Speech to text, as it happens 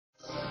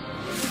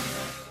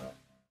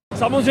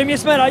Samozřejmě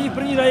jsme rádi, v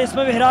první řadě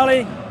jsme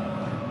vyhráli.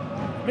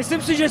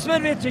 Myslím si, že jsme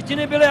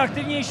 2/3 byli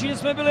aktivnější, že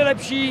jsme byli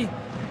lepší.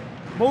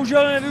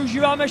 Bohužel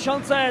nevyužíváme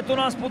šance, to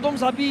nás potom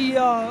zabíjí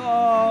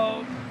a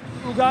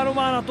Lugano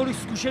má natolik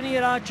zkušený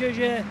hráče,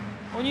 že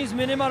oni z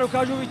minima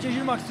dokážou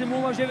vytěžit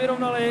maximum a že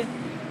vyrovnali.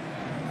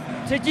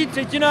 Třetí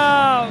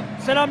třetina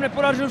se nám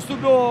nepodařil vstup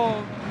do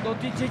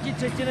té třetí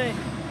třetiny.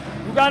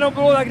 Lugano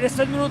bylo tak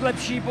 10 minut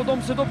lepší,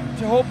 potom se to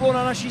přehouplo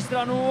na naší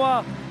stranu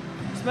a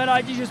jsme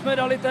rádi, že jsme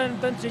dali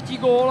ten třetí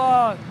gól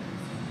a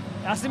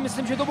já si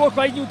myslím, že to bylo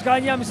kvalitní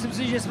utkání a myslím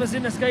si, že jsme si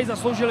dneska i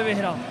zasloužili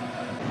vyhrát.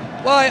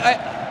 Well,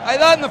 I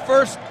thought in the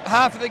first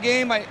half of the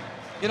game,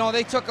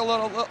 they took a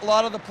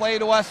lot of the play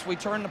to us. We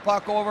turned the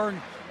puck over,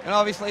 and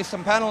obviously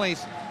some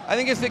penalties. I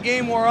think as the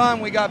game wore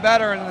on, we got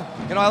better,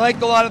 and I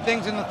liked a lot of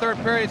things in the third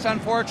period. It's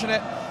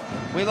unfortunate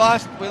we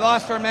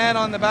lost our man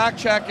on the back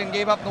check and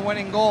gave up the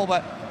winning goal,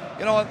 but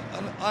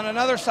on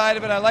another side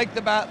of it, I like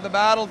the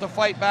battle to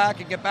fight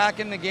back and get back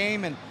in the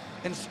game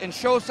and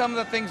show some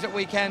of the things that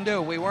we can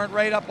do. We weren't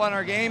right up on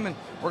our game, and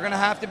we're going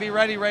to have to be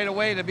ready right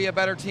away to be a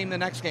better team the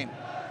next game.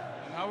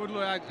 How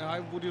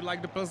would you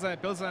like the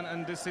Pilsen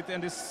and this city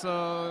and this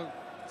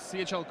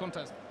CHL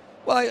contest?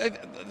 Well, I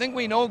think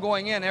we know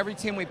going in, every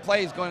team we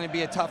play is going to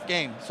be a tough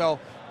game. So,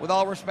 with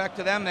all respect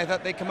to them,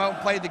 they come out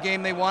and played the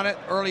game they wanted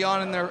early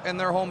on in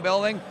their home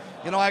building.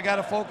 I got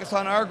to focus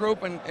on our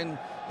group and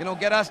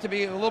get us to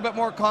be a little bit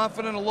more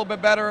confident, a little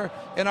bit better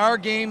in our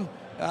game,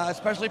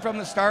 especially from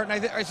the start.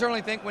 And I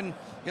certainly think when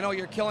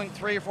you're killing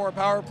 3 or 4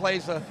 power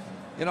plays, or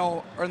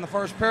in the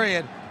first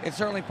period, it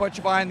certainly puts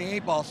you behind the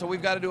 8 ball. So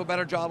we've got to do a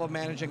better job of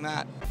managing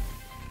that.